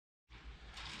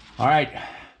All right,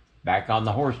 back on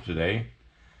the horse today.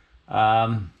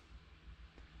 Um,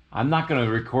 I'm not going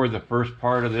to record the first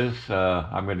part of this.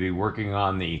 I'm going to be working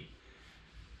on the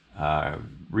uh,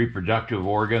 reproductive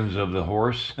organs of the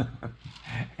horse,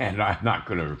 and I'm not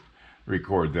going to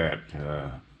record that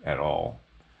at all.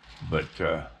 But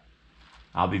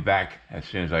I'll be back as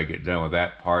soon as I get done with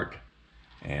that part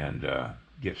and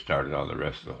get started on the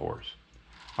rest of the horse.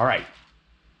 All right,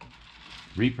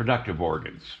 reproductive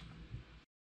organs.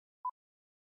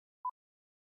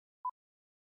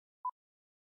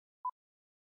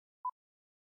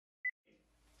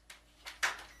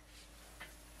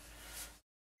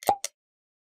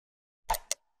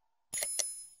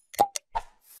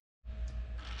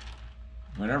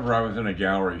 Whenever I was in a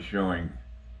gallery showing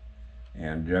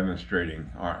and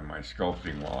demonstrating my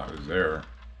sculpting while I was there,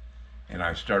 and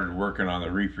I started working on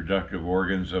the reproductive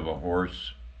organs of a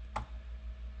horse,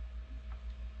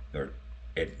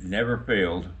 it never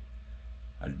failed.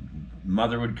 A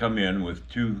mother would come in with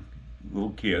two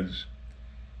little kids,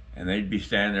 and they'd be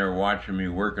standing there watching me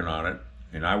working on it,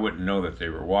 and I wouldn't know that they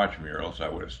were watching me, or else I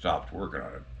would have stopped working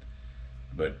on it.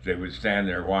 But they would stand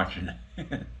there watching,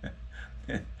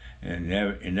 and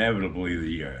inevitably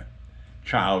the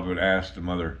child would ask the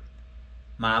mother,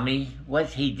 "Mommy,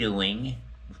 what's he doing?"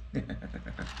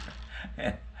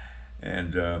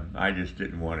 And I just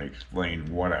didn't want to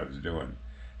explain what I was doing.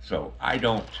 So I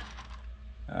don't,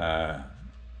 for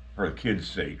the kids'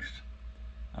 sakes,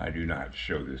 I do not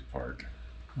show this part.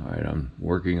 All right, I'm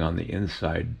working on the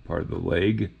inside part of the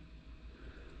leg.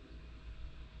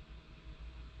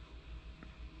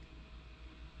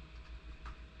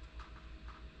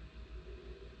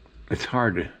 It's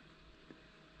hard to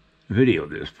video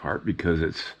this part because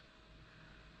it's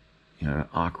in an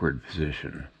awkward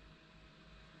position.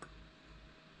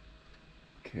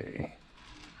 Okay.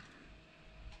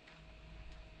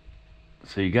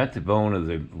 So you got the bone of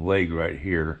the leg right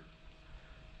here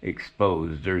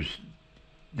exposed. There's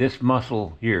this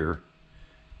muscle here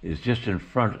is just in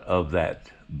front of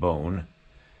that bone,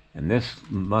 and this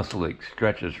muscle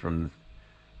stretches from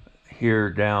here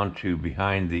down to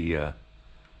behind the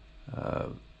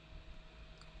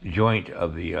joint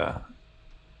of the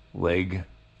leg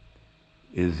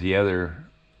is the other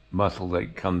muscle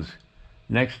that comes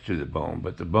next to the bone,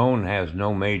 but the bone has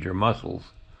no major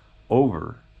muscles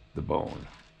over the bone,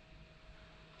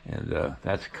 and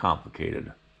that's complicated.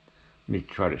 Let me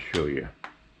try to show you.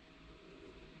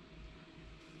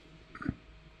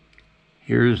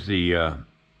 Here's the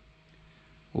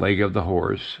leg of the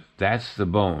horse. That's the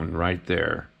bone right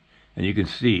there, and you can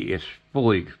see it's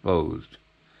fully exposed.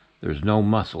 There's no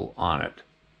muscle on it,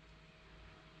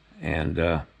 and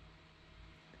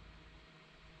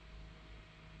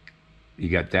you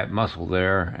got that muscle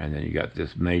there, and then you got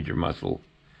this major muscle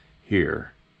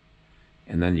here,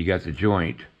 and then you got the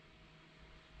joint.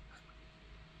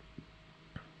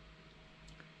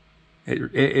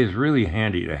 It is really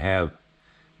handy to have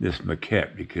this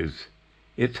maquette because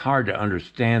it's hard to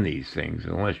understand these things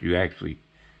unless you actually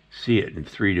see it in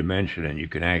 3-dimension and you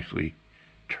can actually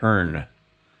turn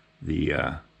the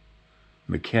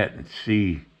maquette and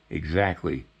see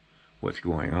exactly what's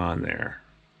going on there.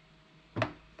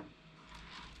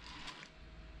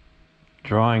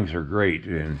 Drawings are great,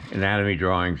 and anatomy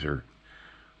drawings are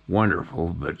wonderful,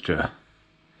 but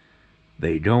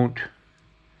they don't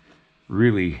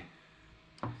really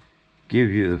give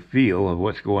you the feel of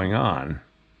what's going on.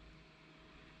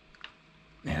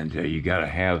 And you got to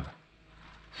have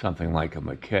something like a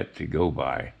maquette to go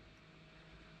by.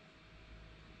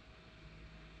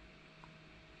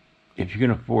 If you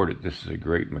can afford it, this is a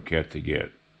great maquette to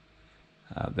get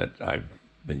that I've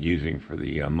been using for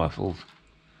the muscles.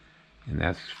 And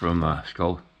that's from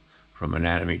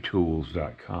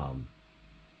anatomytools.com.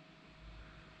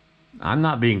 I'm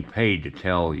not being paid to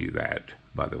tell you that,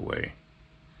 by the way.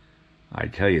 I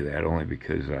tell you that only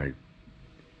because I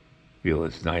feel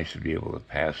it's nice to be able to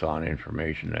pass on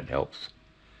information that helps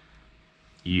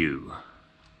you.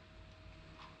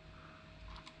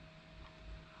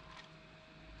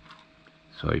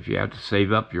 So if you have to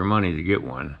save up your money to get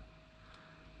one,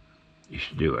 you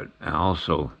should do it. And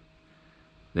also,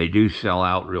 they do sell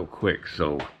out real quick,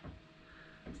 so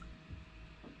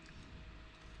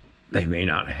they may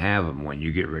not have them when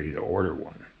you get ready to order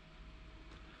one.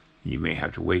 You may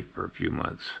have to wait for a few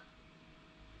months.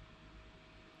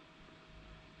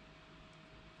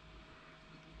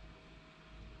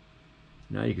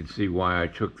 Now you can see why I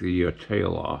took the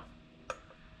tail off,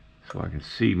 so I can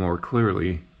see more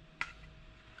clearly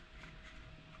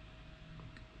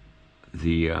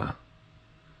the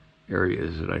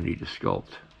areas that I need to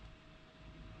sculpt.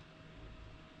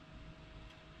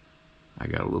 I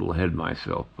got a little ahead of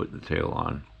myself putting the tail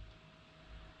on.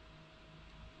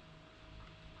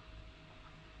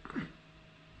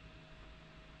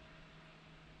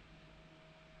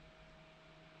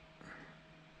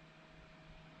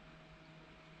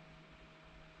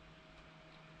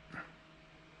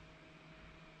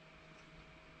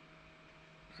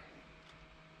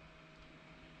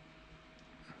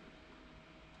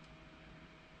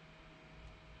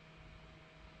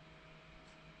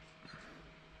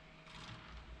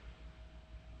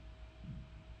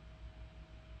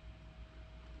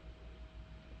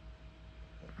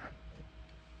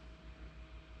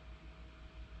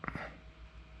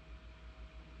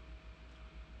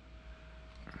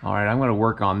 All right, I'm going to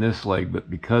work on this leg, but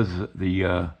because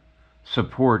the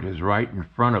support is right in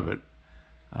front of it,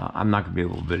 I'm not going to be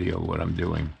able to video what I'm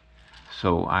doing.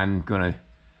 So I'm going to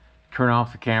turn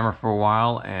off the camera for a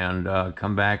while and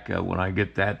come back when I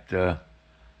get that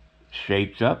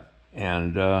shaped up.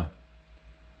 And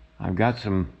I've got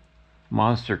some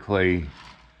monster clay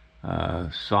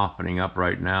softening up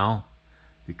right now,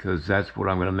 because that's what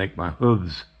I'm going to make my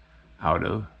hooves out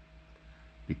of,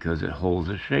 because it holds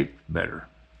the shape better.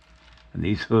 And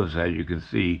these hooves, as you can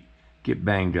see, get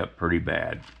banged up pretty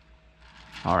bad.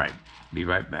 All right, be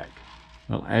right back.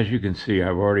 Well, as you can see,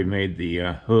 I've already made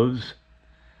the hooves.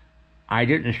 I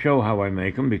didn't show how I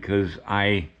make them because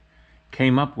I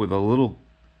came up with a little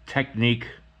technique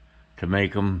to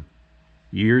make them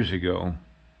years ago,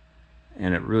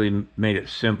 and it really made it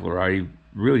simpler. I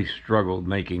really struggled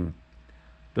making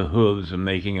the hooves and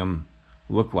making them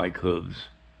look like hooves.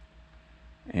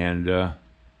 And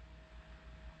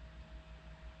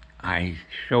I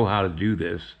show how to do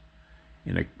this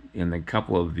in a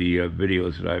couple of the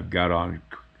videos that I've got on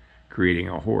creating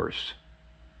a horse.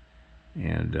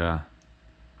 And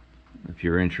if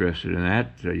you're interested in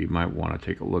that, you might want to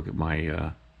take a look at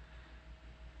my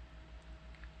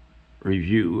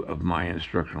review of my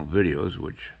instructional videos,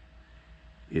 which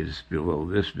is below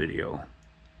this video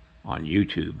on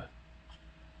YouTube.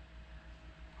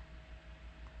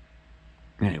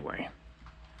 Anyway,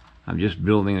 I'm just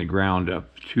building the ground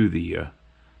up to the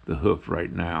hoof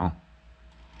right now.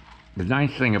 The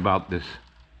nice thing about this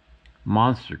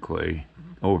monster clay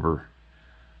over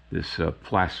this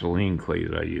plastiline clay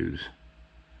that I use,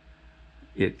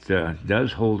 it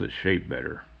does hold its shape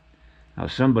better. Now,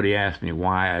 somebody asked me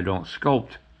why I don't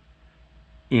sculpt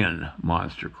in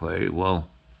monster clay. Well,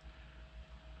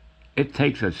 it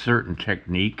takes a certain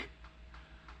technique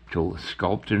to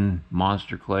sculpt in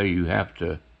monster clay. You have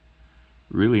to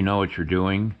really know what you're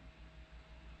doing,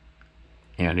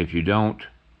 and if you don't,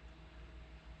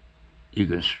 you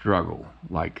can struggle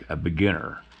like a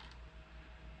beginner.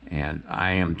 And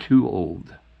I am too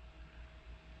old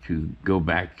to go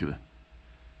back to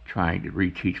trying to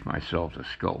reteach myself to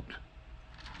sculpt.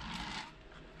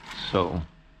 So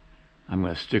I'm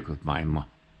going to stick with my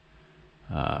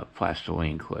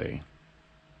plastiline clay.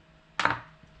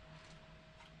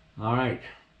 All right.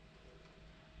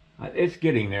 It's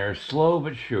getting there, slow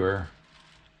but sure.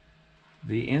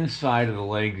 The inside of the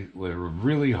leg was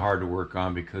really hard to work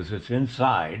on because it's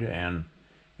inside and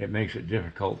it makes it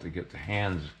difficult to get the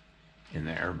hands in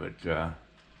there, but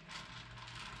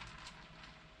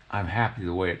I'm happy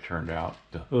the way it turned out.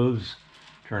 The hooves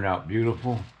turned out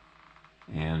beautiful,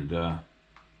 and they're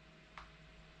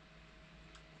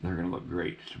going to look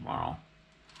great tomorrow.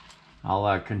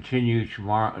 I'll continue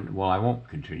tomorrow. Well, I won't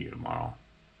continue tomorrow.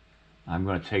 I'm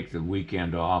going to take the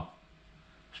weekend off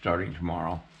starting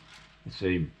tomorrow. It's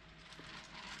a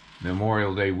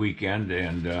Memorial Day weekend,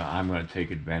 and I'm going to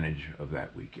take advantage of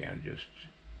that weekend just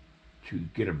to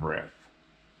get a breath.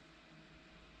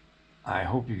 I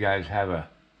hope you guys have a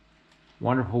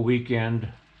wonderful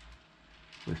weekend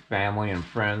with family and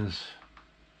friends,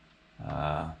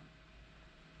 at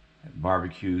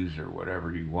barbecues or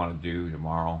whatever you want to do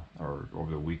tomorrow or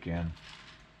over the weekend.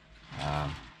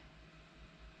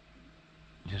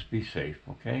 Just be safe,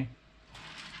 okay?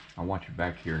 I want you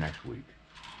back here next week.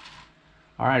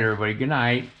 All right, everybody, good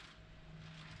night.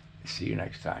 See you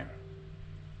next time.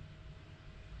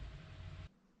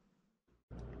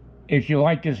 If you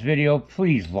like this video,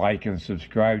 please like and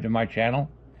subscribe to my channel.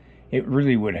 It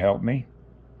really would help me.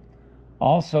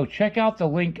 Also, check out the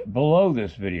link below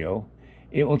this video.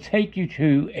 It will take you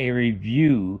to a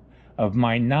review of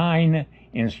my 9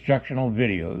 instructional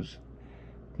videos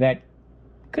that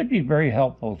could be very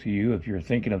helpful to you if you're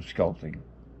thinking of sculpting.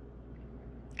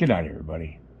 Good night,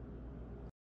 everybody.